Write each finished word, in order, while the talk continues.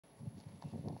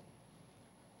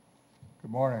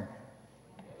Good morning.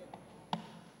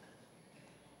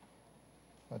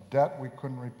 A debt we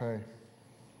couldn't repay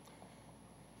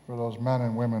for those men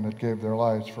and women that gave their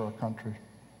lives for our country.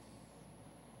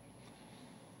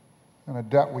 And a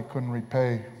debt we couldn't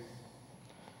repay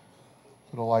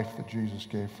for the life that Jesus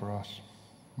gave for us.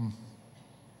 We're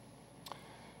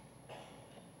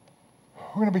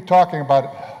going to be talking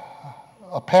about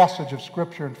a passage of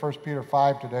Scripture in 1 Peter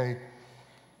 5 today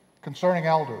concerning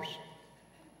elders.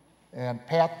 And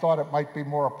Pat thought it might be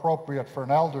more appropriate for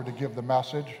an elder to give the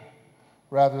message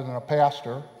rather than a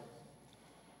pastor.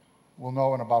 We'll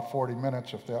know in about 40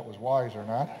 minutes if that was wise or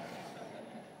not.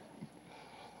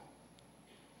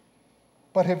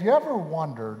 But have you ever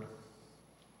wondered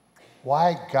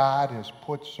why God has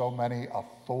put so many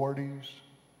authorities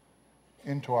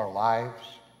into our lives?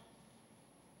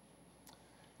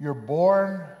 You're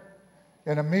born,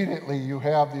 and immediately you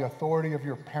have the authority of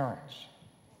your parents.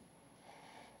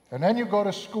 And then you go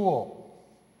to school,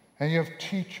 and you have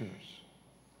teachers,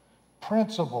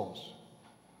 principals,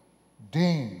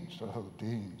 deans. Oh,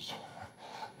 deans.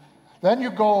 Then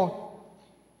you go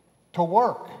to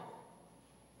work,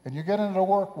 and you get into the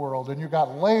work world, and you've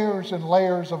got layers and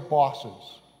layers of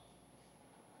bosses.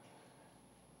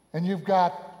 And you've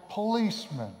got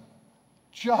policemen,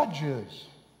 judges,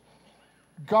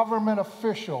 government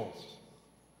officials.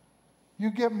 You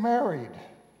get married.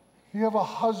 You have a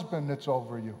husband that's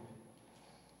over you.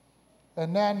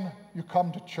 And then you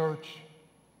come to church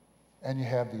and you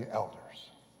have the elders.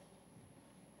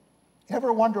 You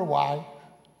ever wonder why?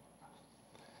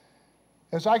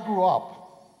 As I grew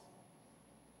up,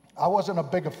 I wasn't a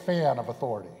big fan of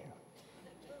authority.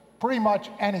 Pretty much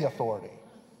any authority.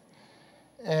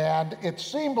 And it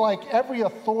seemed like every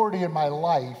authority in my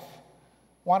life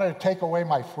wanted to take away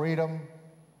my freedom,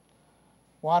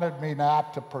 wanted me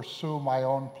not to pursue my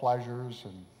own pleasures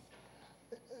and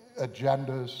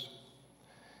agendas.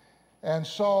 And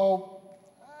so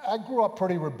I grew up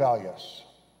pretty rebellious.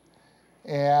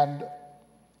 And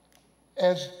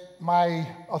as my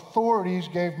authorities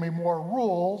gave me more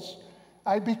rules,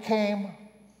 I became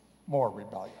more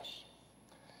rebellious.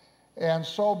 And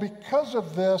so because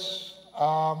of this,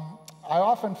 I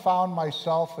often found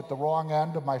myself at the wrong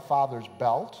end of my father's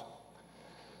belt.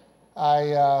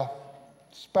 I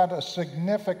spent a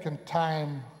significant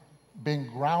time being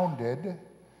grounded,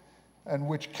 in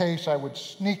which case I would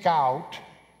sneak out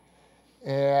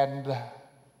and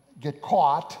get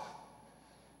caught,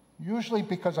 usually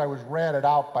because I was ratted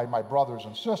out by my brothers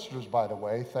and sisters, by the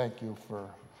way. Thank you for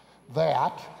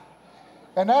that.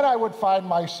 And then I would find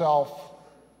myself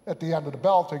at the end of the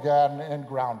belt again and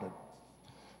grounded.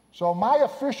 So my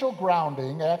official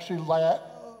grounding actually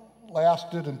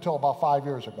lasted until about 5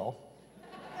 years ago.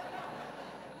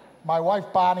 My wife,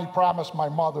 Bonnie, promised my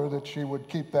mother that she would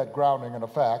keep that grounding in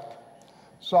effect.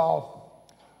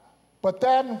 But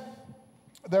then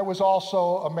there was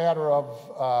also a matter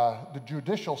of the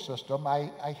judicial system.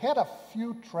 I had a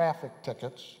few traffic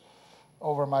tickets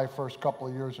over my first couple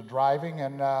of years of driving,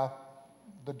 and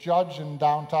the judge in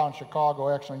downtown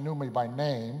Chicago actually knew me by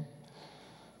name.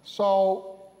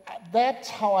 So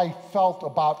that's how I felt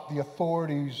about the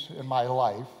authorities in my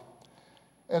life.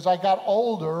 As I got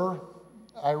older,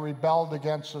 I rebelled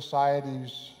against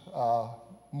society's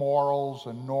morals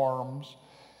and norms,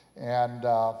 and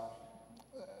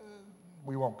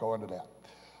we won't go into that.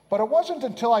 But it wasn't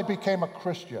until I became a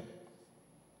Christian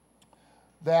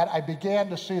that I began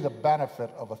to see the benefit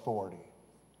of authority.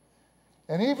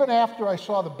 And even after I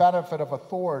saw the benefit of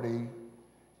authority,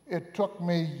 it took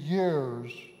me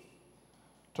years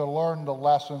to learn the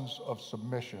lessons of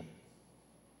submission.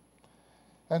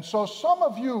 And so some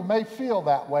of you may feel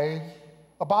that way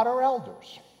about our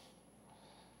elders.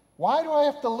 Why do I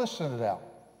have to listen to them?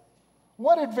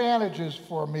 What advantages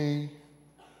for me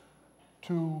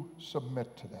to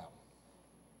submit to them?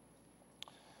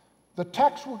 The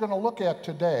text we're going to look at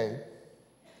today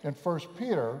in 1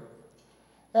 Peter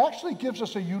actually gives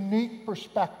us a unique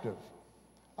perspective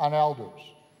on elders.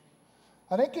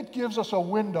 I think it gives us a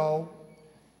window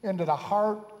into the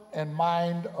heart and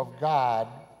mind of God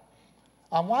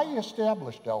on why He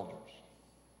established elders.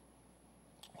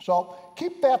 So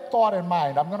keep that thought in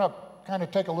mind. I'm going to kind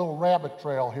of take a little rabbit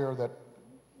trail here that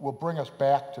will bring us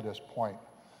back to this point.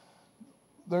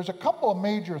 There's a couple of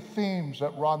major themes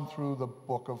that run through the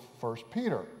book of 1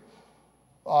 Peter.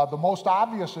 The most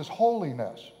obvious is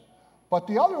holiness, but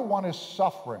the other one is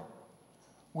suffering.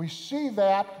 We see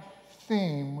that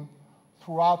theme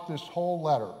throughout this whole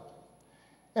letter.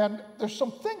 And there's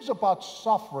some things about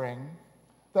suffering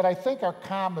that I think are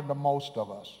common to most of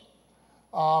us.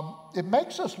 It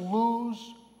makes us lose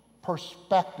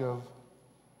perspective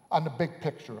on the big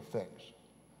picture of things.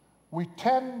 we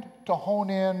tend to hone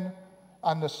in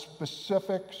on the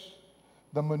specifics,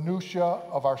 the minutia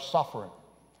of our suffering,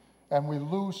 and we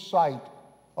lose sight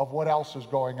of what else is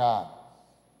going on.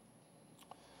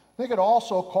 I think it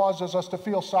also causes us to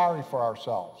feel sorry for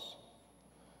ourselves.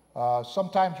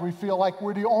 Sometimes we feel like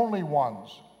we're the only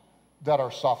ones that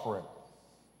are suffering.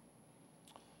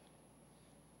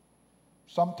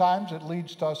 Sometimes it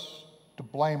leads us to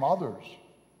blame others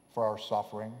for our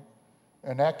suffering,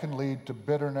 and that can lead to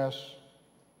bitterness,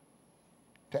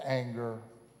 to anger.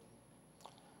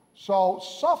 So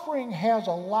suffering has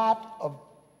a lot of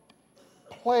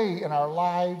play in our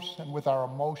lives and with our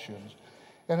emotions.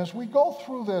 And as we go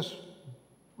through this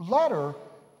letter,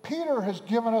 Peter has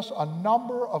given us a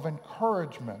number of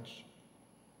encouragements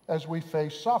as we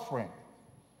face suffering.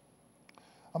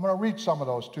 I'm going to read some of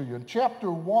those to you. In chapter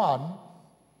 1,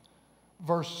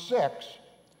 verse 6,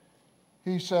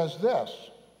 he says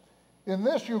this, "In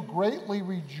this you greatly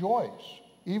rejoice,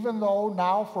 even though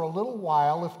now for a little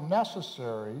while, if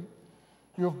necessary,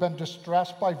 you have been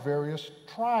distressed by various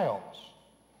trials,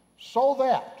 so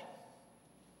that,"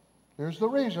 here's the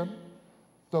reason,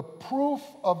 "the proof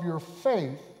of your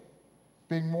faith,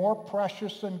 being more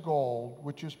precious than gold,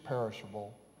 which is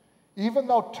perishable, even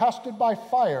though tested by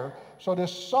fire," so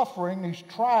this suffering, these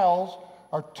trials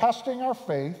are testing our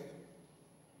faith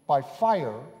by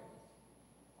fire,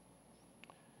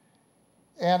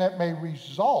 "and it may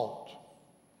result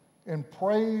in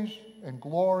praise and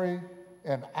glory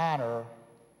and honor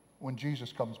when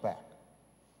Jesus comes back."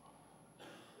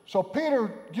 So Peter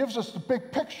gives us the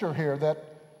big picture here that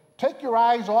take your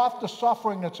eyes off the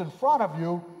suffering that's in front of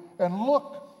you and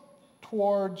look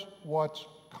towards what's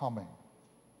coming.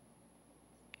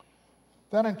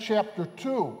 Then in chapter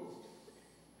 2,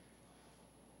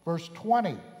 verse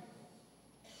 20,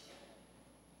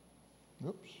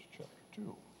 chapter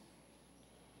 2.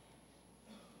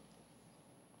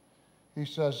 He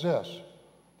says this,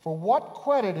 "For what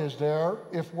credit is there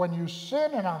if when you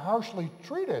sin and are harshly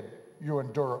treated, you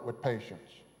endure it with patience?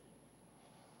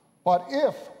 But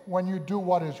if when you do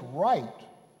what is right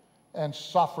and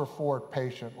suffer for it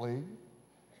patiently,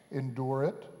 endure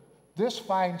it, this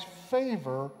finds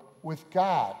favor with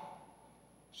God."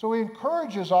 So he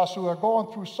encourages us who are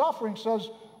going through suffering, says,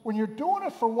 when you're doing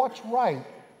it for what's right,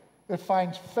 it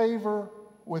finds favor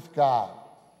with God.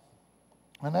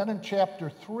 And then in chapter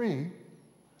 3,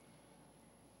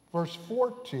 verse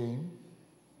 14,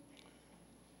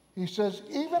 he says,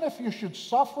 "Even if you should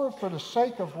suffer for the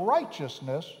sake of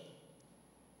righteousness,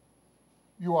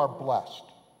 you are blessed."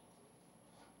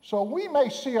 So we may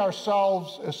see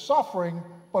ourselves as suffering,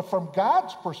 but from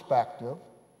God's perspective,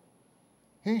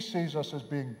 he sees us as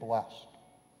being blessed.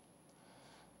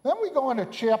 Then we go into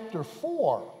chapter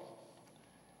 4,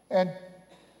 and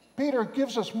Peter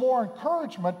gives us more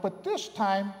encouragement, but this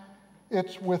time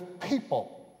it's with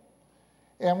people.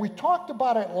 And we talked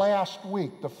about it last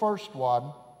week, the first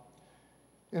one.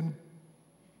 In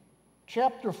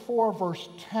chapter 4, verse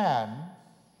 10,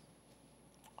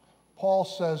 Paul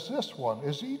says this one,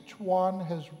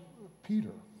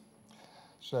 Peter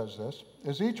says this,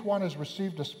 "As each one has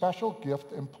received a special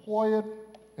gift, employ it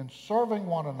in serving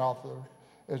one another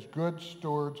as good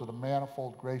stewards of the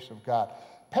manifold grace of God."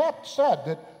 Pat said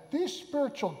that these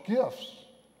spiritual gifts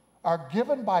are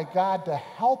given by God to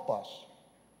help us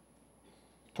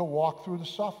to walk through the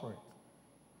suffering.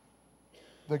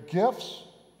 The gifts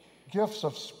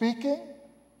of speaking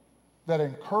that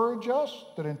encourage us,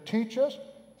 that teach us,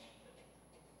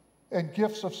 and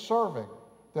gifts of serving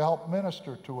to help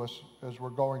minister to us as we're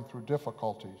going through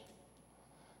difficulties.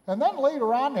 And then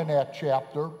later on in that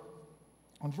chapter,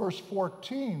 in verse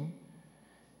 14,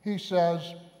 he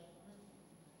says,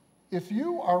 "If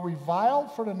you are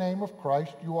reviled for the name of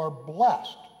Christ, you are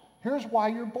blessed." Here's why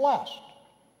you're blessed.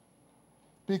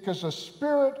 "Because the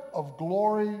Spirit of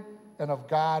glory and of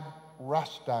God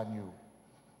rests on you."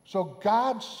 So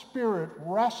God's Spirit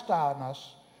rests on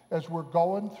us as we're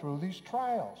going through these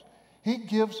trials. He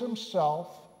gives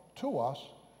himself to us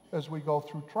as we go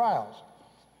through trials.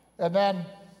 And then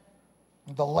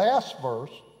the last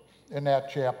verse in that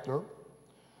chapter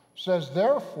says,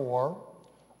 "Therefore,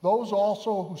 those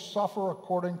also who suffer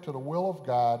according to the will of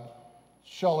God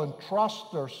shall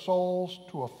entrust their souls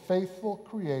to a faithful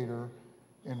Creator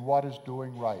in what is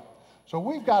doing right." So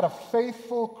we've got a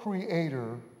faithful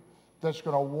Creator that's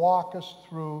going to walk us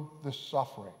through this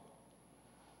suffering.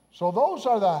 So those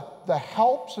are the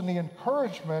helps and the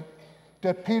encouragement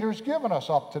that Peter's given us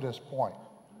up to this point.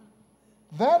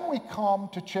 Then we come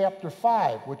to chapter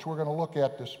 5, which we're going to look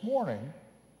at this morning,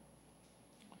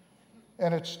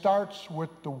 and it starts with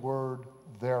the word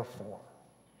 "therefore."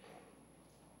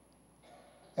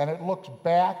 and it looks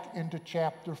back into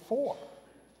chapter 4.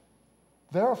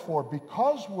 Therefore,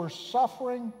 because we're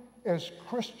suffering as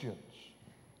Christians,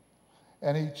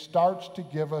 and he starts to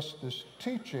give us this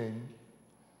teaching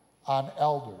on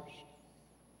elders.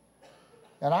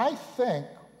 And I think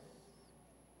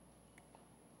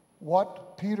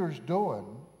what Peter's doing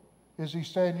is he's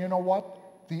saying, you know what?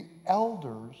 The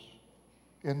elders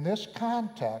in this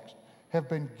context have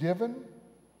been given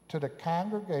to the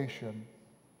congregation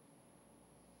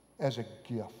as a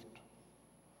gift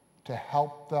to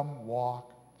help them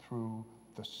walk through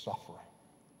the suffering.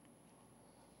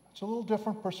 It's a little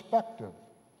different perspective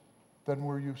than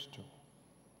we're used to.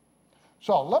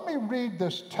 So let me read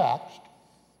this text,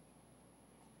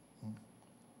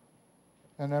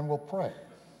 and then we'll pray.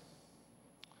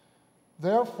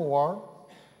 Therefore,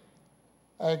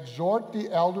 I exhort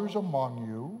the elders among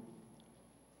you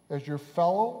as your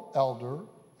fellow elder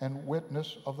and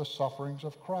witness of the sufferings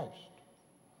of Christ.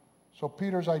 So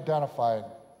Peter's identified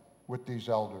with these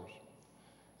elders,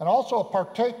 and also a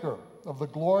partaker of the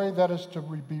glory that is to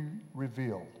be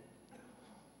revealed.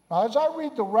 Now, as I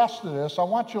read the rest of this, I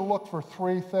want you to look for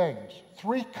three things,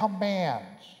 three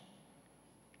commands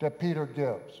that Peter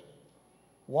gives.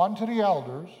 One to the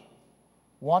elders,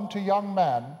 one to young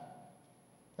men,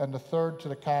 and the third to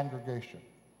the congregation.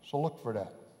 So look for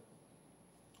that.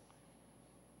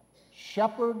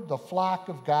 Shepherd the flock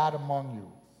of God among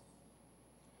you,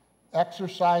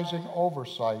 exercising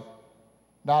oversight,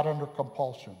 not under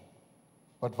compulsion,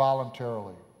 but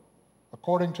voluntarily,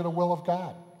 according to the will of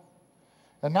God,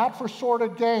 and not for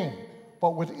sordid gain,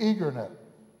 but with eagerness,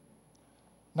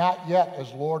 not yet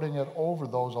as lording it over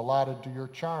those allotted to your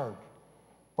charge,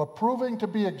 but proving to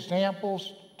be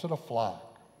examples to the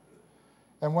flock.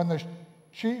 And when the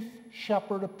chief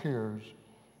shepherd appears,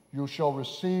 you shall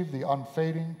receive the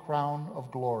unfading crown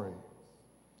of glory.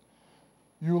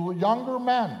 You younger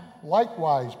men,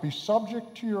 likewise, be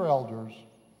subject to your elders,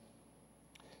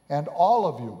 and all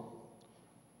of you,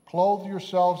 clothe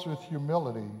yourselves with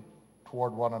humility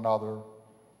toward one another,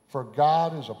 for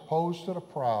God is opposed to the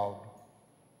proud,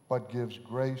 but gives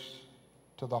grace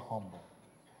to the humble.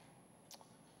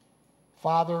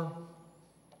 Father,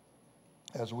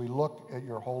 as we look at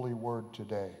your holy word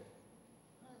today,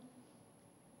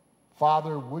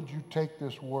 Father, would you take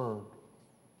this word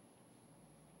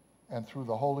and through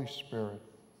the Holy Spirit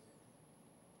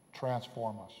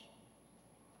transform us,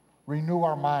 renew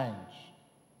our minds.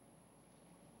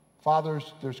 Father,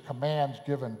 there's commands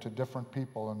given to different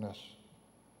people in this.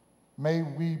 May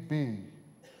we be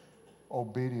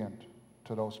obedient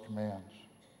to those commands.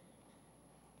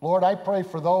 Lord, I pray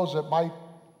for those that might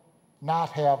not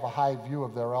have a high view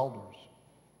of their elders.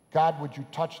 God, would you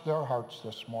touch their hearts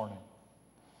this morning?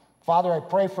 Father, I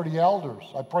pray for the elders.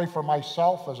 I pray for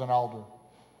myself as an elder.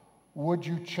 Would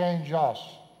you change us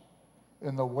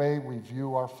in the way we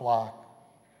view our flock?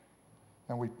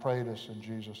 And we pray this in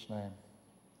Jesus' name.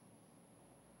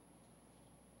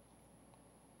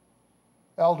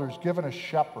 Elders given as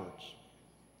shepherds.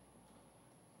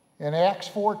 In Acts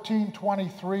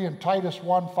 14:23 and Titus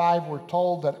 1:5, we're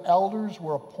told that elders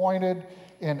were appointed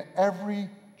in every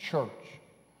church.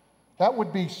 That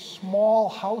would be small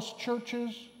house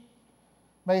churches,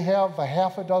 may have a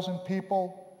half a dozen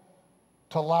people,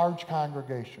 to large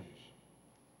congregations.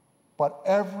 But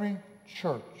every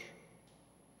church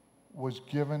was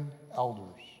given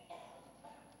elders.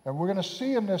 And we're going to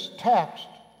see in this text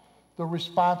the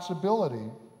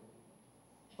responsibility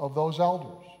of those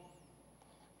elders.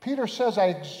 Peter says, I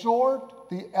exhort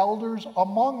the elders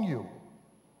among you.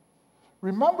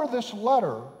 Remember, this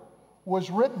letter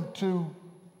was written to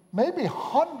maybe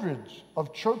hundreds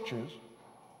of churches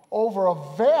over a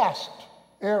vast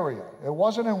area. It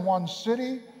wasn't in one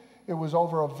city, it was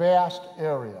over a vast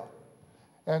area.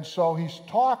 And so he's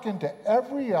talking to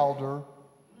every elder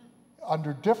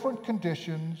under different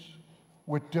conditions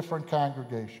with different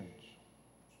congregations.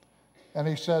 And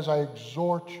he says, I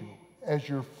exhort you as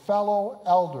your fellow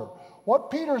elder.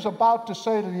 What Peter's about to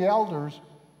say to the elders,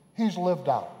 he's lived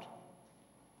out.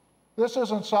 This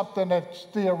isn't something that's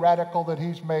theoretical that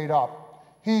he's made up.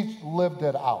 He's lived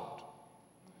it out.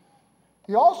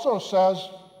 He also says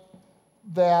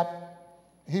that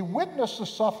he witnessed the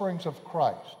sufferings of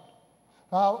Christ.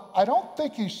 Now, I don't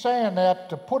think he's saying that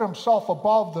to put himself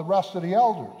above the rest of the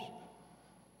elders.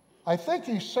 I think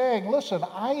he's saying, listen,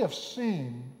 I have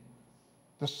seen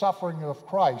the suffering of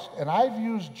Christ, and I've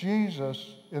used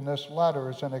Jesus in this letter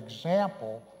as an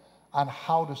example on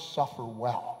how to suffer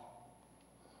well.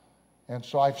 And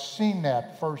so I've seen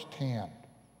that firsthand.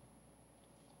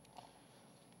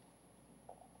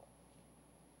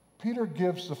 Peter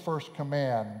gives the first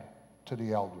command to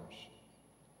the elders.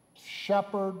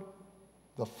 shepherd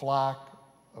the flock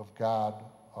of God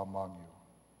among you.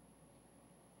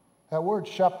 That word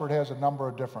shepherd has a number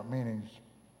of different meanings.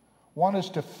 One is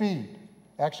to feed.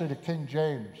 Actually, the King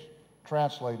James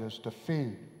translate is to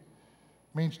feed.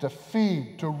 It means to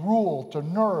feed, to rule, to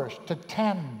nourish, to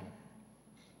tend.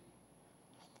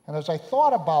 And as I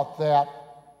thought about that,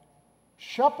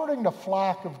 shepherding the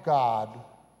flock of God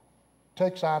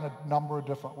takes on a number of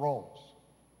different roles.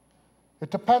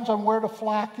 It depends on where the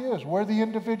flock is, where the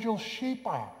individual sheep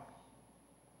are.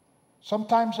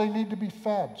 Sometimes they need to be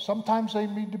fed. Sometimes they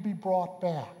need to be brought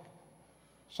back.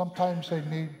 Sometimes they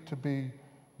need to be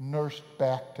nursed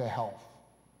back to health.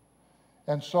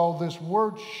 And so this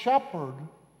word shepherd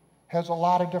has a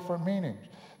lot of different meanings.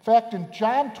 In fact, in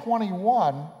John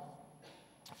 21,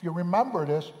 if you remember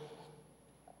this,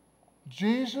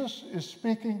 Jesus is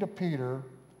speaking to Peter,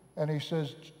 and he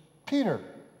says, Peter,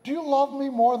 do you love me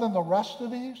more than the rest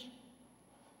of these?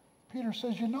 Peter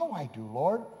says, you know I do,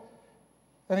 Lord.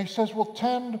 And he says, well,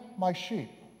 tend my sheep,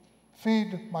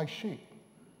 feed my sheep.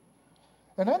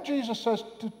 And then Jesus says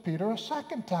to Peter a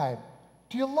second time,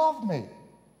 do you love me?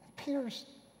 And Peter's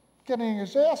getting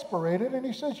exasperated, and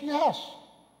he says, yes.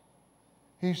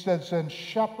 He says, then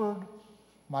shepherd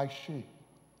my sheep.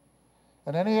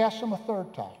 And then he asks him a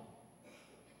third time.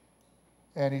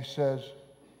 And he says,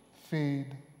 feed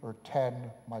or tend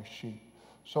my sheep.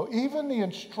 So even the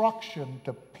instruction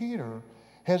to Peter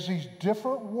has these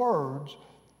different words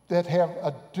that have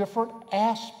a different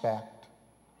aspect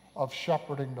of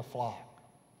shepherding the flock.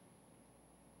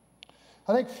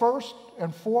 I think first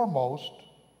and foremost,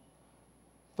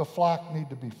 the flock need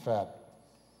to be fed.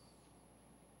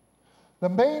 The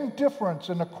main difference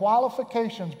in the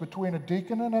qualifications between a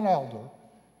deacon and an elder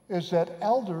is that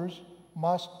elders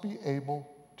must be able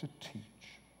to teach.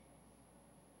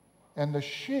 And the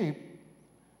sheep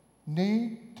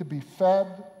need to be fed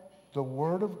the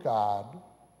Word of God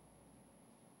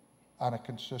on a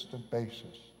consistent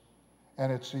basis.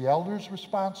 And it's the elders'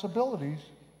 responsibilities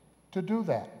to do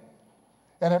that.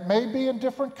 And it may be in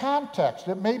different contexts.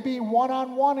 It may be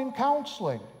one-on-one in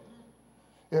counseling.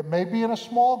 It may be in a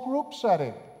small group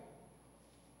setting.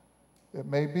 It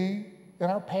may be in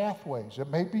our pathways. It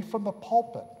may be from the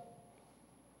pulpit.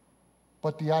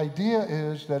 But the idea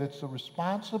is that it's the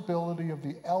responsibility of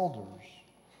the elders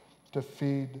to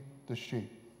feed the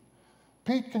sheep.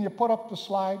 Pete, can you put up the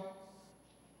slide?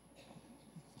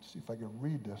 Let's see if I can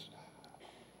read this.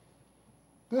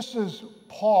 This is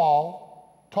Paul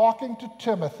talking to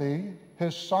Timothy,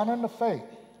 his son in the faith.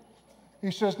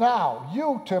 He says, now,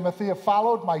 you, Timothy, have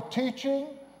followed my teaching,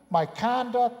 my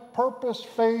conduct, purpose,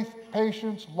 faith,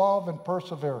 patience, love, and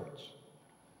perseverance.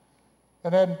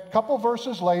 And then a couple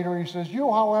verses later, he says,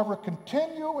 you, however,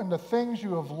 continue in the things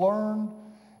you have learned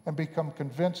and become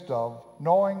convinced of,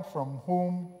 knowing from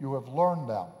whom you have learned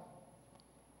them,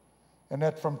 and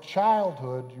that from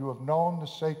childhood you have known the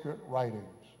sacred writings.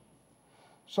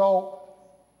 So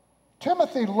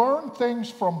Timothy learned things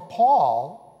from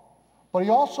Paul, but he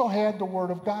also had the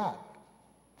Word of God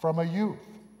from a youth.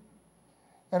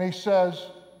 And he says,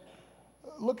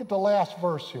 look at the last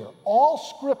verse here. All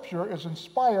Scripture is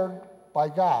inspired by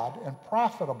God and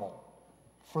profitable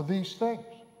for these things,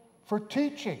 for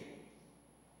teaching.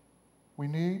 We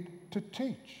need to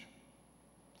teach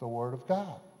the Word of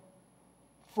God.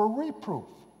 For reproof.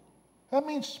 That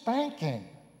means spanking.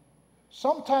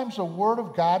 Sometimes the Word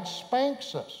of God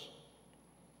spanks us.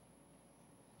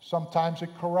 Sometimes it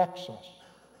corrects us.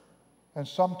 And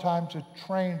sometimes it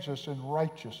trains us in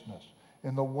righteousness,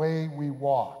 in the way we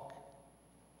walk.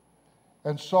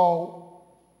 And so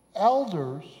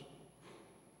elders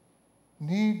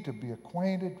need to be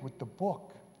acquainted with the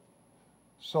book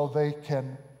so they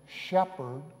can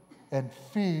shepherd and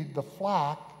feed the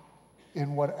flock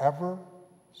in whatever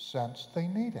sense they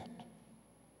need it.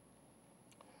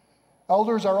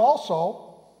 Elders are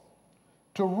also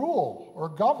to rule or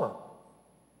govern.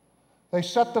 They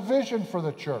set the vision for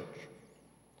the church.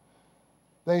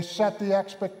 They set the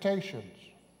expectations.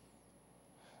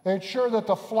 They ensure that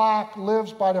the flock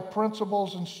lives by the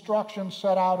principles, instructions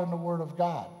set out in the Word of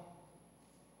God.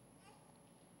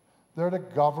 They're the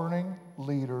governing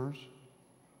leaders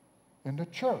in the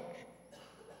church.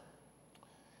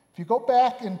 If you go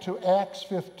back into Acts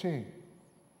 15,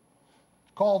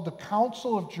 called the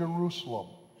Council of Jerusalem,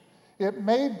 it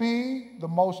may be the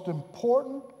most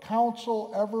important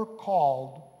council ever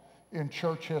called in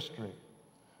church history.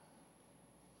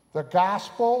 The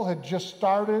gospel had just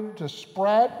started to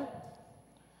spread,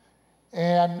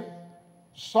 and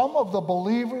some of the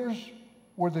believers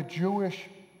were the Jewish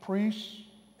priests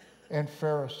and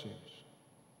Pharisees.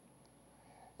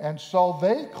 And so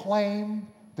they claimed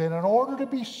that in order to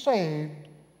be saved,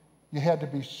 you had to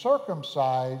be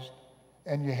circumcised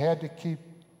and you had to keep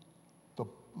the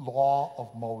law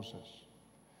of Moses.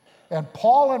 And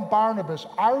Paul and Barnabas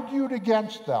argued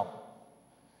against them,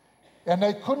 and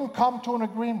they couldn't come to an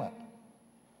agreement.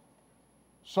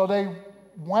 So they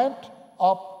went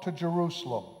up to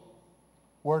Jerusalem,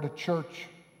 where the church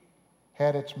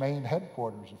had its main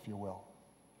headquarters, if you will.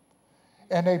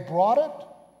 And they brought it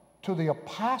to the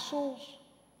apostles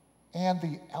and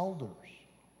the elders.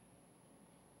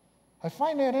 I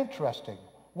find that interesting.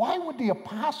 Why would the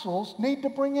apostles need to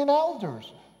bring in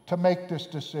elders to make this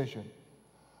decision?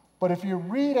 But if you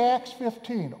read Acts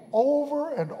 15,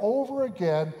 over and over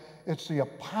again, it's the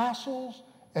apostles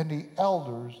and the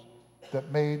elders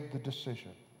that made the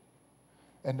decision.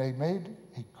 And they made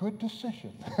a good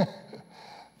decision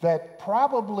that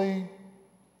probably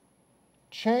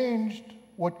changed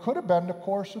what could have been the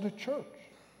course of the church.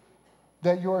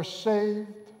 That you are saved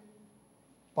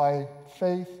by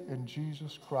faith in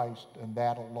Jesus Christ and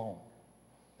that alone.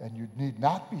 And you need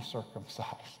not be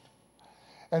circumcised.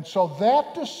 And so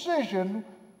that decision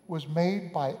was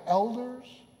made by elders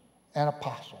and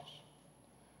apostles.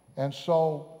 And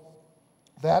so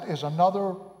that is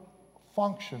another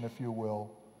function, if you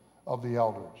will, of the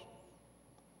elders.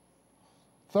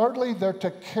 Thirdly, they're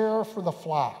to care for the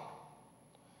flock.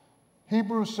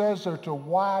 Hebrews says they're to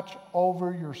watch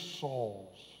over your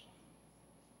souls.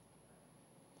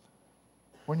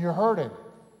 When you're hurting,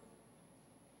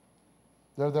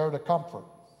 they're there to comfort.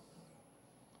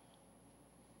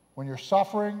 When you're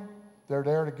suffering, they're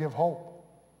there to give hope.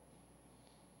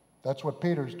 That's what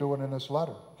Peter's doing in this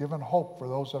letter, giving hope for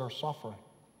those that are suffering.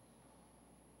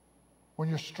 When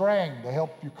you're straying, they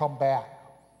help you come back.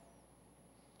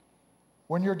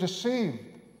 When you're deceived,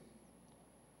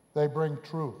 they bring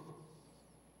truth.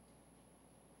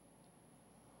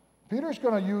 Peter's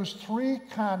going to use three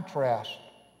contrasts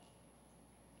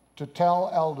to tell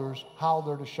elders how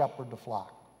they're to shepherd the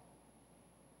flock.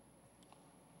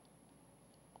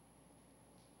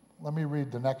 Let me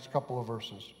read the next couple of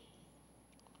verses.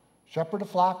 Shepherd the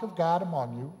flock of God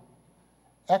among you,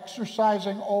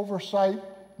 exercising oversight,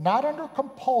 not under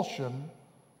compulsion,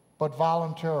 but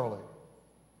voluntarily,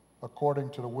 according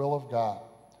to the will of God.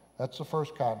 That's the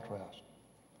first contrast.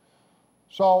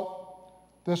 So,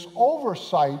 this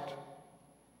oversight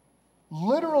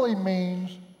literally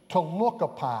means to look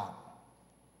upon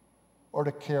or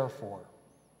to care for.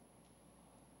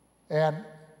 And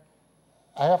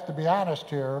I have to be honest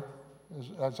here,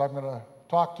 as I'm going to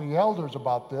talk to the elders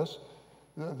about this.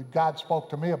 God spoke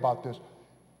to me about this.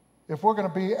 If we're going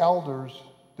to be elders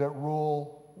that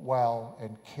rule well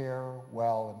and care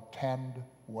well and tend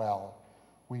well,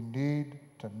 we need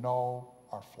to know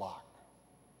our flock,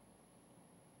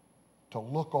 to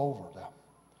look over them,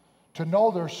 to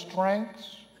know their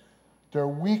strengths, their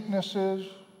weaknesses,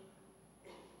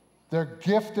 their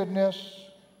giftedness.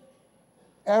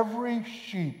 Every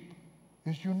sheep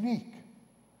is unique.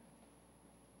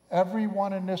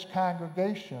 Everyone in this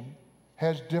congregation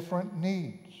has different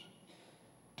needs,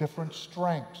 different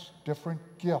strengths, different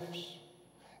gifts,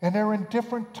 and they're in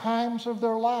different times of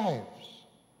their lives.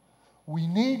 We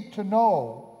need to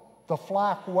know the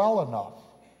flock well enough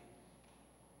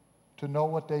to know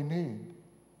what they need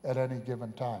at any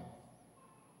given time.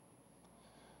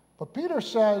 But Peter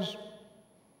says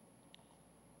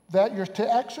that you're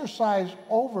to exercise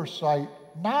oversight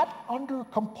not under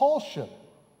compulsion.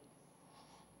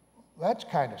 That's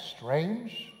kind of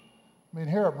strange. I mean,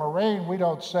 here at Moraine, we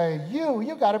don't say,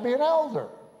 you got to be an elder.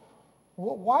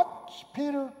 What's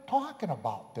Peter talking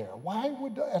about there? Why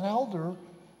would an elder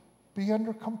be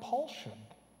under compulsion,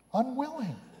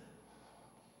 unwilling?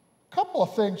 A couple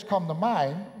of things come to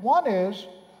mind. One is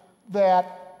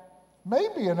that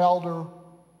maybe an elder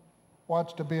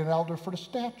wants to be an elder for the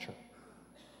stature.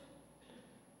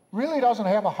 Really doesn't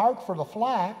have a heart for the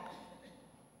flock,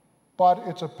 but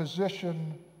it's a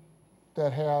position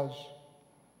that has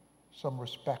some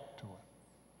respect to it.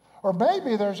 Or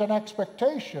maybe there's an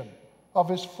expectation of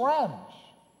his friends,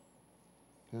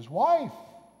 his wife,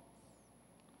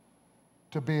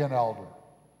 to be an elder.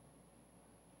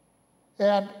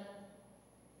 And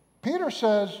Peter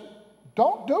says,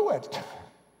 don't do it.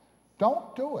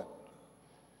 Don't do it.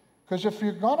 Because if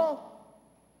you're going to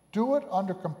do it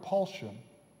under compulsion,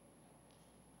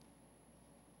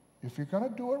 if you're going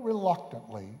to do it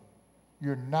reluctantly,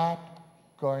 you're not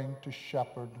going to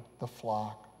shepherd the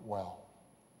flock well.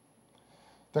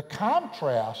 The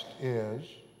contrast is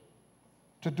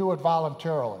to do it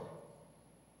voluntarily,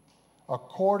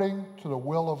 according to the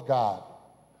will of God.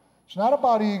 It's not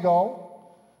about ego.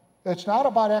 It's not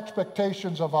about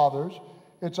expectations of others.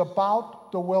 It's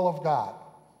about the will of God.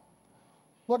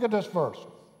 Look at this verse,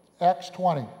 Acts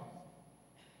 20.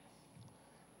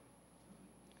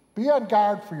 Be on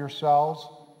guard for yourselves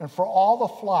and for all the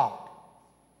flock,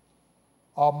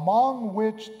 among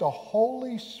which the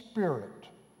Holy Spirit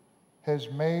has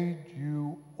made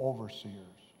you overseers,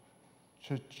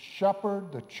 to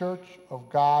shepherd the church of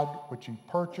God, which he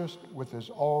purchased with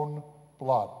his own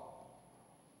blood.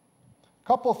 A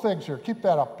couple of things here. Keep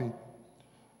that up, Pete.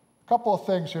 A couple of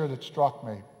things here that struck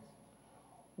me.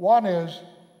 One is,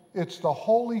 it's the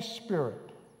Holy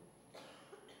Spirit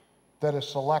that has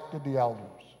selected the elders.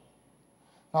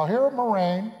 Now, here at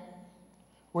Moraine,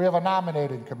 we have a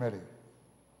nominating committee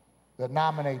that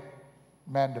nominate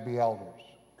men to be elders.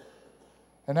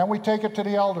 And then we take it to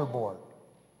the elder board.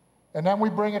 And then we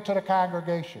bring it to the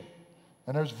congregation.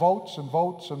 And there's votes and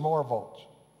votes and more votes.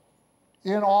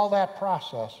 In all that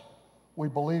process, we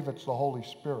believe it's the Holy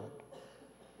Spirit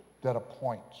that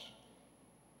appoints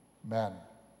men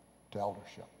to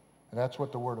eldership. And that's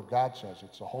what the Word of God says.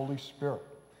 It's the Holy Spirit.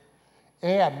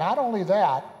 And not only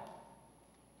that,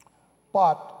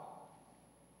 but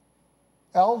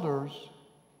elders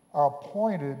are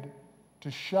appointed to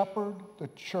shepherd the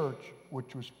church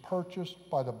which was purchased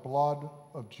by the blood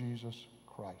of Jesus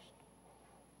Christ.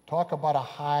 Talk about a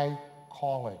high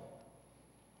calling.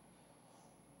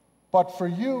 But for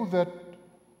you that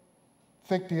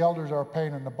think the elders are a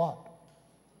pain in the butt,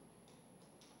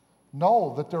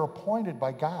 know that they're appointed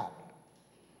by God.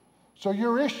 So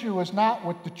your issue is not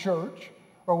with the church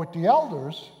or with the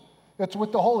elders, it's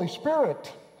with the Holy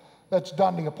Spirit that's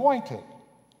done the appointing.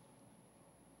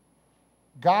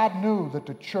 God knew that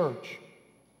the church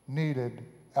needed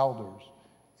elders,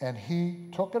 and he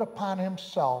took it upon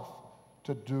himself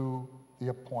to do the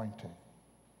appointing.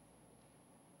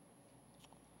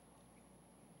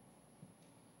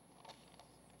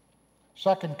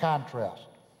 Second contrast.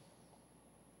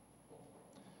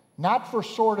 Not for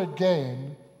sordid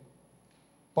gain,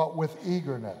 but with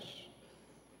eagerness.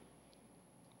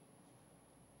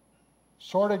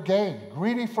 Sordid gain,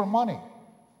 greedy for money.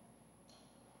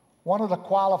 One of the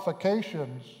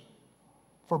qualifications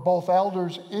for both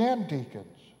elders and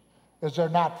deacons is they're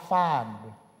not fond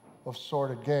of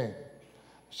sordid gain.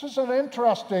 This is an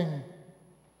interesting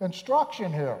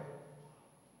instruction here.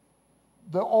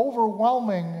 The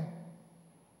overwhelming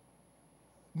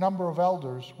number of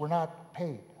elders were not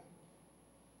paid.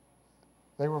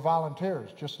 They were volunteers,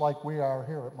 just like we are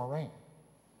here at Moraine.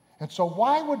 And so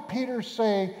why would Peter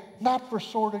say, not for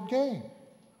sordid gain?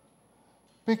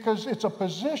 Because it's a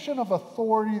position of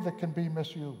authority that can be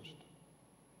misused.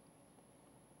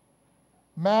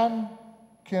 Men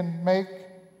can make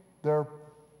their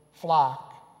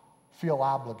flock feel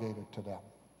obligated to them,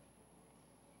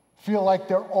 feel like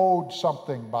they're owed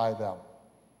something by them.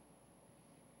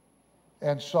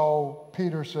 And so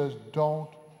Peter says, don't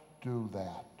do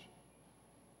that.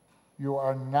 You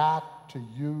are not to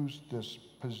use this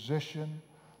position,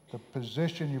 the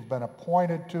position you've been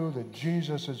appointed to, that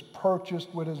Jesus has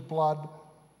purchased with his blood,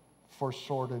 for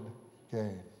sordid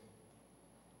gain,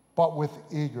 but with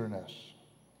eagerness.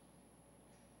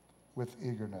 With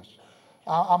eagerness.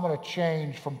 I'm going to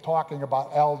change from talking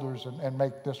about elders and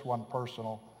make this one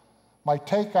personal. My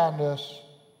take on this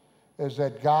is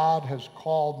that God has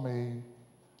called me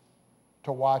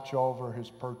to watch over his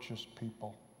purchased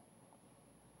people.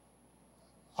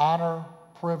 Honor,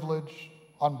 privilege,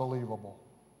 unbelievable.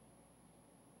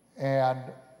 And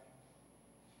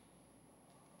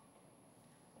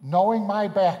knowing my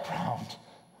background,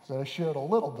 that I shared a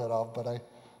little bit of, but I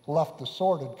left the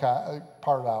sordid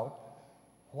part out,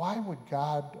 why would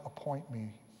God appoint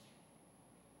me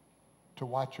to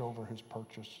watch over his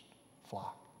purchased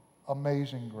flock?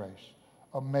 Amazing grace.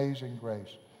 Amazing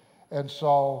grace. And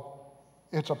so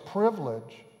it's a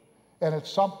privilege, and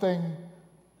it's something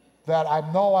that I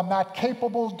know I'm not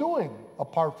capable of doing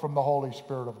apart from the Holy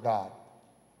Spirit of God.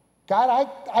 God,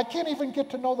 I can't even get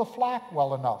to know the flock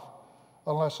well enough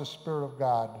unless the Spirit of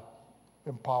God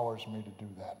empowers me to do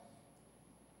that.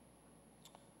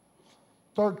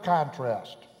 Third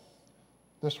contrast.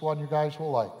 This one you guys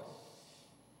will like.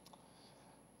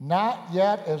 Not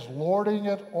yet as lording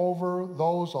it over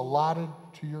those allotted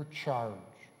to your charge,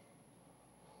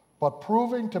 but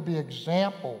proving to be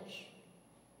examples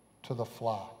to the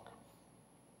flock.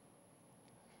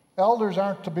 Elders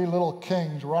aren't to be little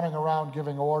kings running around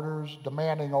giving orders,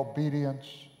 demanding obedience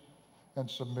and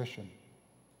submission.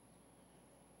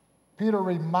 Peter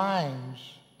reminds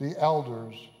the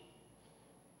elders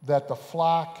that the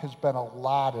flock has been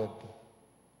allotted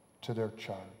to their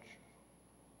charge.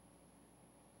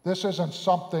 This isn't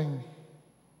something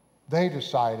they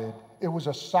decided. It was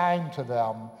assigned to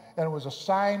them, and it was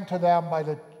assigned to them by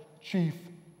the chief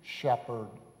shepherd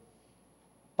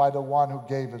by the one who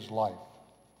gave his life.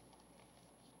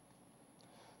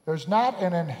 There's not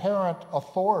an inherent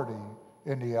authority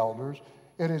in the elders.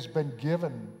 It has been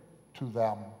given to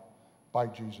them by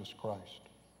Jesus Christ.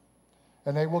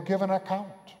 And they will give an account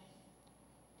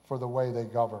for the way they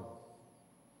govern.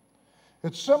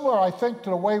 It's similar, I think,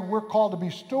 to the way we're called to be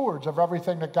stewards of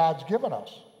everything that God's given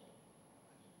us.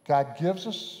 God gives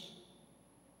us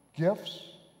gifts,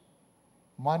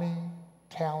 money,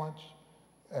 talents,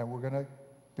 and we're going to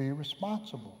be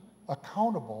responsible,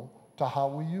 accountable to how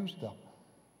we use them.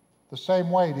 The same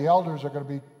way, the elders are going to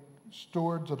be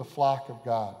stewards of the flock of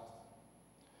God.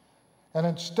 And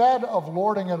instead of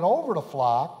lording it over the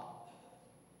flock,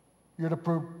 you're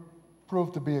to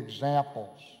prove to be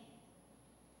examples.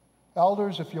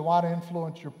 Elders, if you want to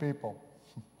influence your people,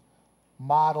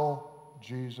 model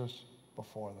Jesus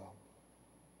before them.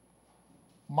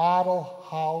 Model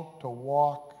how to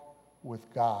walk with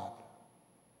God.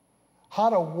 How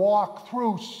to walk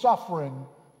through suffering,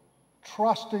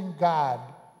 trusting God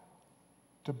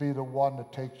to be the one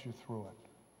that takes you through it.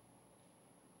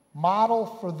 Model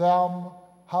for them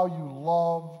how you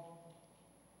love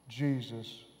Jesus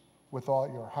with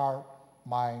all your heart,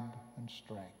 mind, and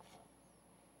strength.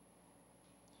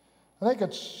 I think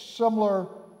it's similar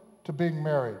to being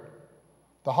married.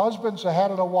 The husband's the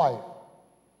head of the wife,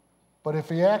 but if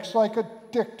he acts like a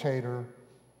dictator,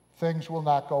 things will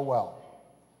not go well.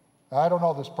 I don't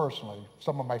know this personally.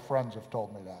 Some of my friends have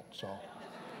told me that, so.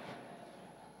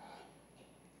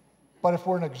 But if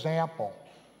we're an example,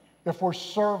 if we're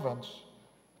servants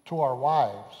to our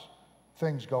wives,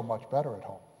 things go much better at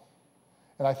home.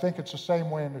 And I think it's the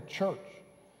same way in the church.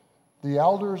 The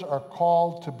elders are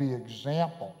called to be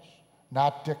examples,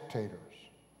 not dictators.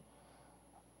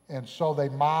 And so they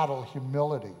model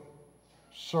humility,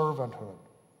 servanthood,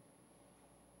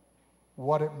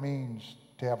 what it means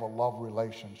to have a love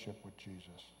relationship with Jesus.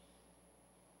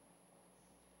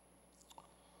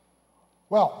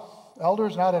 Well,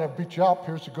 elders, now that I've beat you up,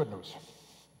 here's the good news.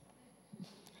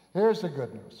 Here's the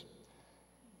good news.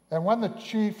 And when the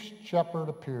chief shepherd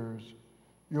appears,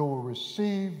 you will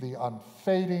receive the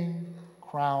unfading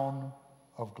crown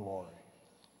of glory.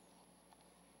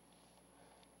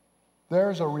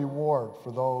 There's a reward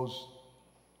for those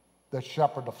that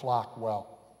shepherd the flock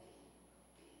well.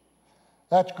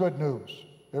 That's good news.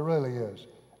 It really is.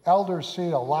 Elders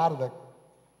see a lot of the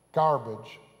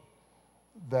garbage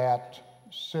that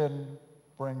sin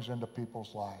brings into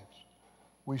people's lives.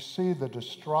 We see the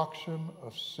destruction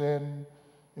of sin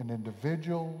in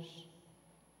individuals,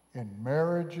 in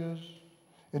marriages,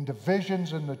 in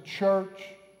divisions in the church,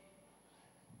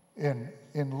 in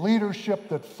leadership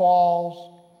that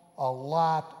falls, a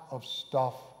lot of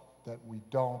stuff that we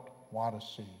don't want to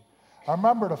see. I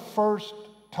remember the first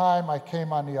time I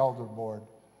came on the elder board,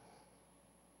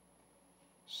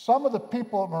 some of the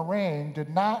people at Moraine did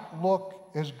not look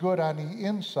as good on the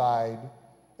inside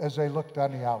as they looked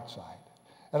on the outside.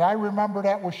 And I remember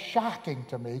that was shocking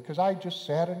to me because I just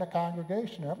sat in the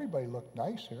congregation. Everybody looked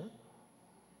nice here.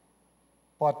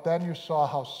 But then you saw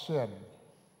how sin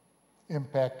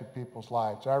impacted people's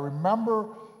lives. I remember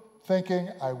thinking,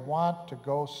 I want to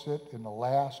go sit in the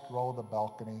last row of the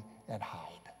balcony and hide.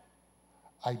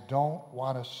 I don't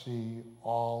want to see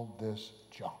all this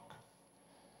junk.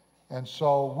 And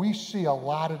so we see a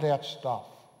lot of that stuff.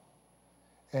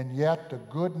 And yet the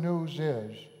good news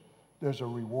is there's a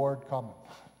reward coming.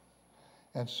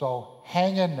 And so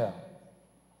hang in there,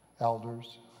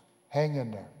 elders. Hang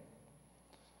in there.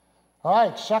 All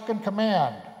right, second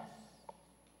command.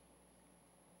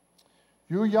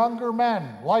 You younger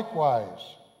men, likewise,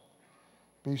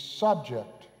 be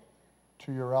subject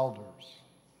to your elders.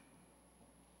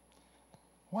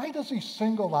 Why does he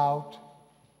single out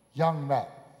young men?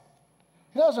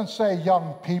 He doesn't say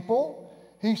young people.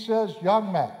 He says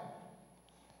young men.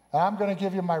 And I'm going to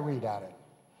give you my read on it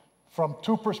from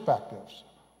two perspectives.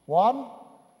 One,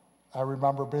 I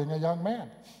remember being a young man.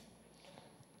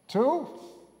 Two,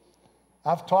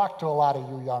 I've talked to a lot of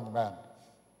you young men.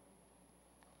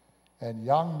 And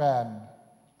young men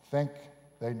think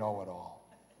they know it all.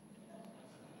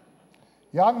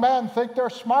 Young men think they're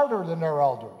smarter than their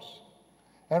elders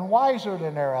and wiser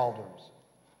than their elders.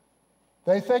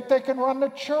 They think they can run the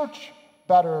church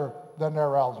better than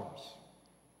their elders.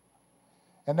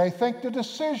 And they think the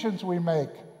decisions we make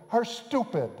are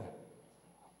stupid.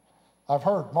 I've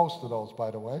heard most of those,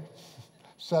 by the way,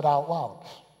 said out loud.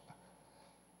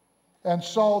 And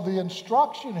so the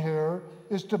instruction here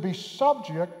is to be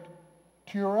subject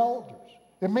to your elders.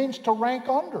 It means to rank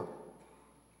under.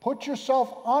 Put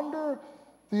yourself under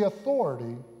the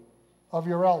authority of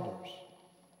your elders.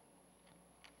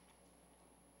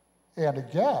 And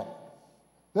again,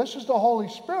 this is the Holy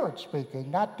Spirit speaking,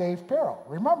 not Dave Parro.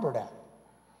 Remember that.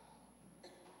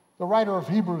 The writer of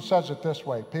Hebrews says it this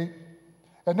way, Pete.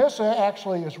 And this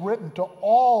actually is written to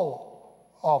all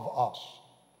of us.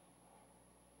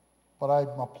 But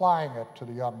I'm applying it to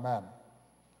the young men.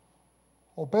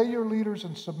 Obey your leaders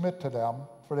and submit to them,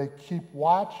 for they keep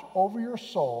watch over your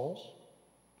souls.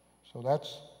 So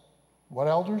that's what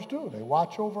elders do. They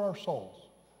watch over our souls.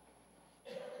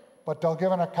 But they'll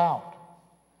give an account.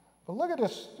 But look at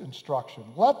this instruction.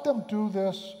 Let them do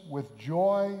this with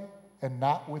joy and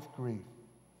not with grief.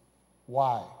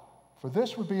 Why? For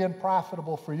this would be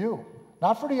unprofitable for you.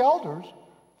 Not for the elders,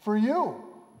 for you.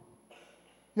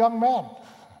 Young men,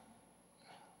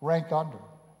 rank under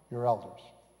your elders.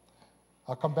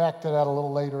 I'll come back to that a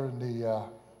little later in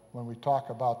when we talk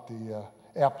about the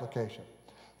application.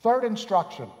 Third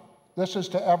instruction. This is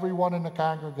to everyone in the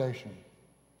congregation.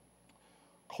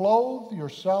 Clothe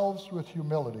yourselves with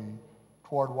humility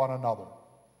toward one another.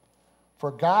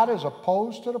 For God is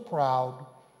opposed to the proud,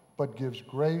 but gives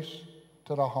grace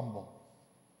to the humble.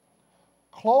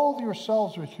 Clothe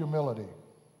yourselves with humility.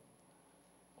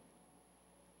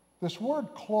 This word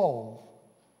clothe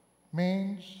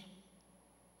means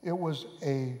it was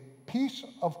a piece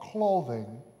of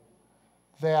clothing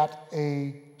that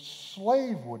a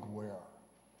slave would wear.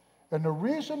 And the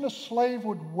reason the slave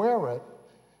would wear it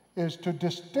is to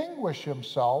distinguish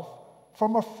himself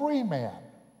from a free man.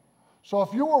 So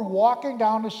if you were walking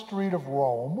down the street of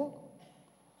Rome,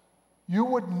 you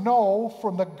would know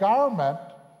from the garment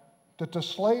that the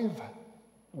slave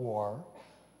wore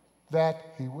that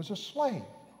he was a slave.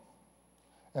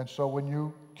 And so when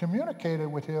you communicated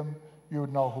with him, you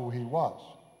would know who he was.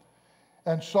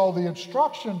 And so the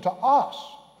instruction to us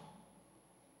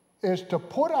is to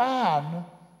put on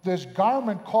this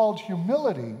garment called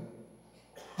humility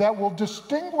that will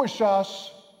distinguish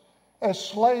us as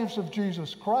slaves of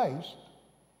Jesus Christ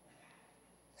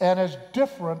and as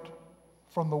different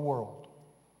from the world.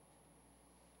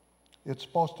 It's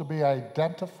supposed to be an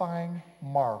identifying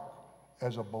mark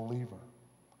as a believer.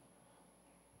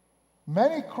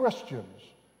 Many Christians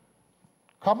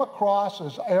come across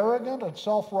as arrogant and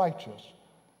self-righteous.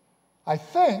 I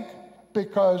think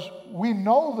because we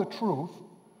know the truth,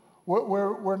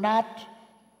 we're not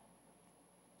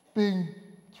being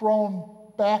thrown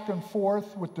back and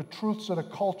forth with the truths of the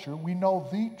culture. We know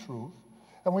the truth,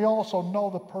 and we also know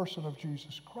the person of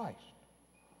Jesus Christ.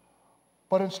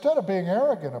 But instead of being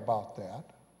arrogant about that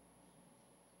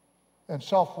and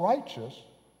self-righteous,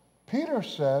 Peter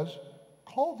says,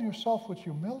 clothe yourself with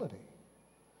humility.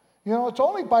 You know, it's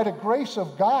only by the grace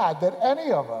of God that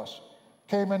any of us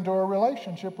came into a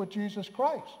relationship with Jesus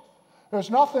Christ. There's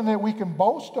nothing that we can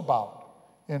boast about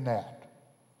in that.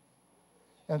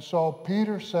 And so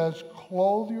Peter says,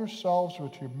 clothe yourselves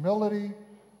with humility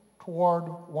toward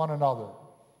one another.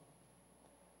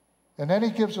 And then he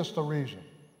gives us the reason.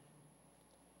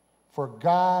 For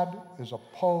God is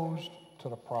opposed to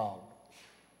the proud.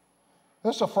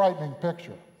 This is a frightening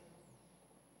picture.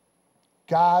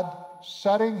 God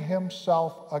setting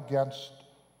himself against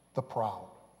the proud.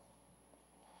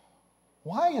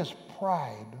 Why is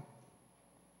pride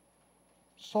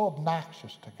so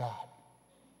obnoxious to God?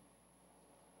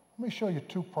 Let me show you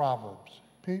two proverbs.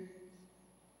 Pete?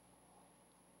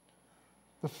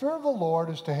 The fear of the Lord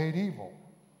is to hate evil.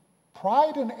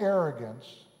 Pride and arrogance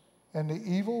and the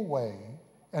evil way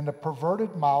and the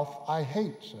perverted mouth I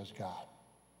hate, says God.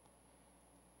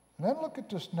 And then look at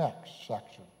this next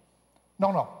section.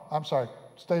 No, I'm sorry.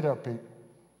 Stay there, Pete.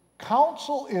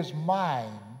 Counsel is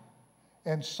mine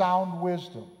and sound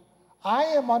wisdom. I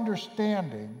am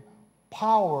understanding.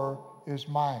 Power is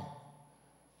mine.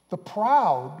 The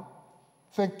proud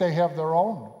think they have their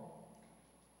own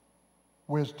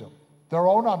wisdom, their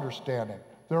own understanding,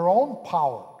 their own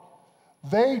power.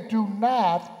 They do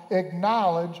not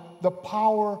acknowledge the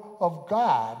power of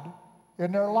God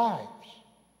in their lives.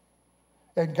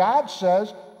 And God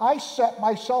says, I set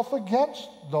myself against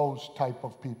those type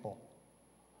of people.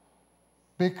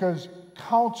 Because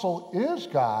counsel is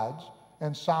God's,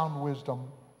 and sound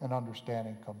wisdom and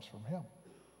understanding comes from him.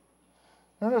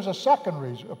 And there's a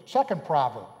second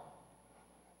proverb.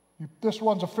 This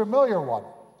one's a familiar one.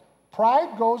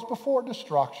 Pride goes before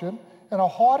destruction, and a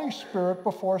haughty spirit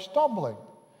before stumbling.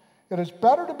 It is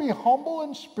better to be humble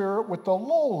in spirit with the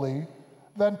lowly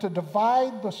than to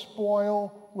divide the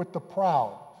spoil with the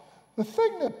proud. The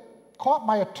thing that caught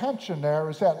my attention there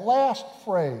is that last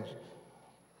phrase,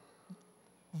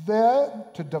 then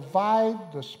to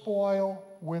divide the spoil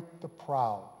with the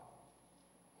proud.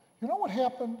 You know what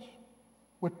happens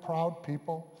with proud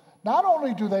people? Not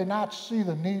only do they not see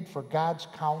the need for God's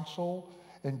counsel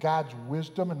in God's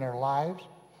wisdom in their lives,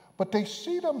 but they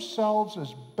see themselves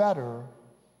as better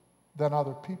than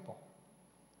other people.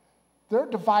 They're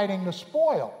dividing the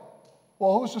spoil.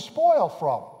 Well, who's the spoil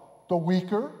from? The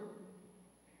weaker,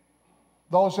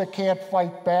 those that can't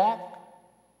fight back.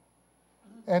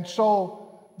 And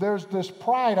so there's this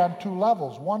pride on two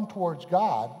levels, one towards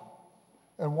God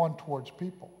and one towards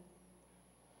people.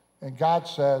 And God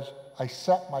says, I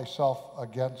set myself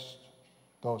against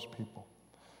those people.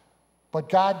 But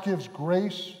God gives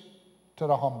grace to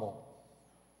the humble.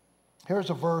 Here's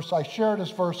a verse. I share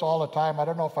this verse all the time. I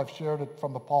don't know if I've shared it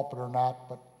from the pulpit or not,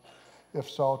 but if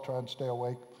so, try and stay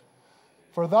awake.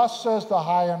 For thus says the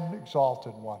high and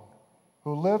exalted one,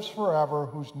 who lives forever,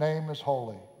 whose name is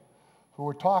holy. Who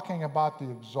we're talking about the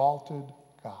exalted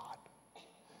God.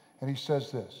 And he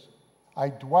says this, I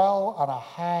dwell on a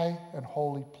high and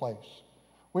holy place.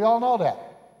 We all know that,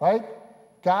 right?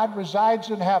 God resides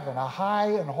in heaven, a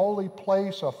high and holy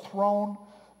place, a throne.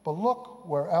 But look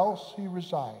where else he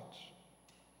resides.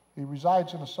 He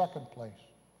resides in a second place.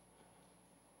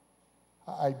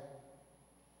 I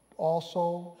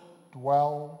also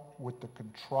dwell with the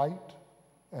contrite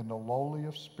and the lowly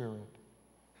of spirit.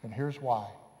 And here's why.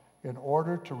 In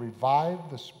order to revive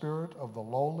the spirit of the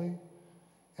lowly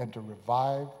and to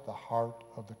revive the heart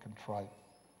of the contrite.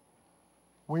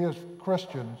 We as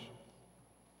Christians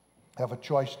have a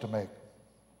choice to make.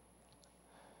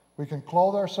 We can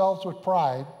clothe ourselves with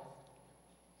pride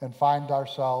and find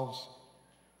ourselves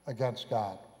against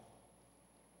God.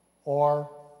 Or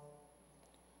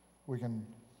we can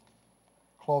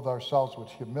clothe ourselves with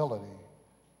humility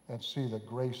and see the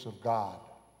grace of God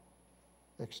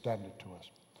extended to us.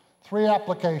 3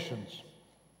 applications,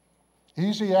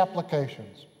 easy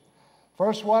applications.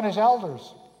 First one is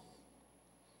elders.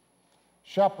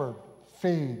 Shepherd,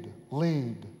 feed,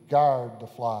 lead, guard the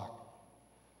flock.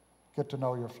 Get to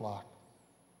know your flock.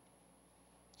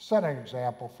 Set an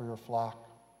example for your flock.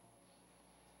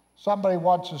 Somebody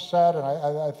once has said, and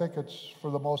I think it's for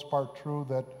the most part true,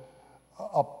 that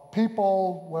a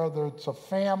people, whether it's a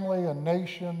family, a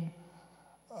nation,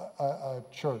 a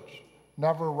church,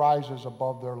 never rises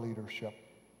above their leadership.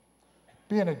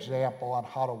 Be an example on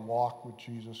how to walk with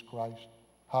Jesus Christ,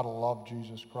 how to love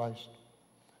Jesus Christ.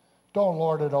 Don't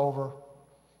lord it over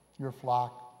your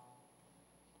flock.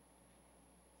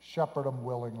 Shepherd them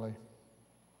willingly.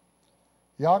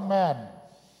 Young men,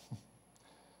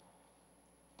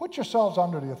 put yourselves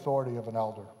under the authority of an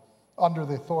elder, under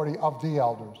the authority of the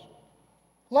elders.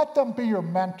 Let them be your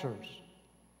mentors,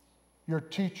 your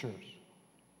teachers.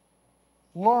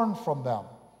 Learn from them.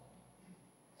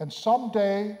 And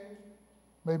someday,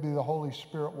 maybe the Holy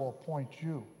Spirit will appoint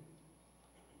you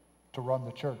to run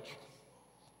the church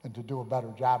and to do a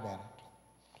better job at it.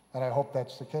 And I hope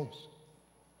that's the case.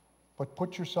 But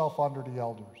put yourself under the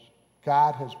elders.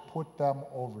 God has put them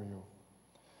over you.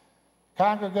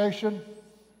 Congregation,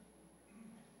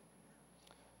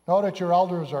 know that your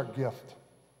elders are a gift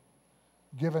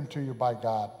given to you by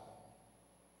God.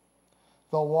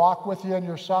 They'll walk with you in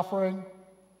your suffering.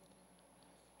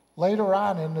 Later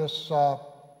on in this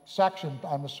section,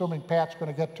 I'm assuming Pat's going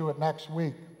to get to it next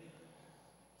week,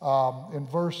 in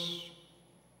verse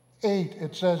 8,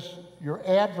 it says, your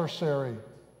adversary,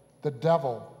 the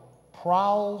devil,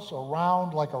 prowls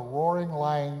around like a roaring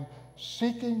lion,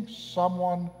 seeking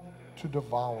someone to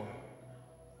devour.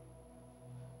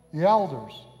 The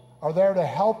elders are there to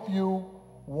help you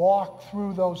walk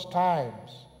through those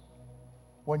times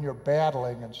when you're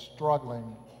battling and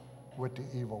struggling with the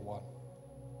evil one.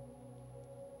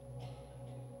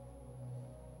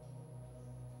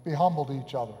 Be humble to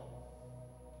each other.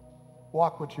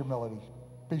 Walk with humility.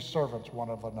 Be servants one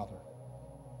of another.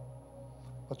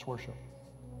 Let's worship.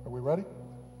 Are we ready?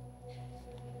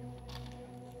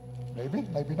 Maybe,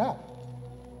 maybe not.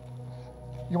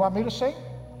 You want me to sing?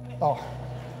 Oh.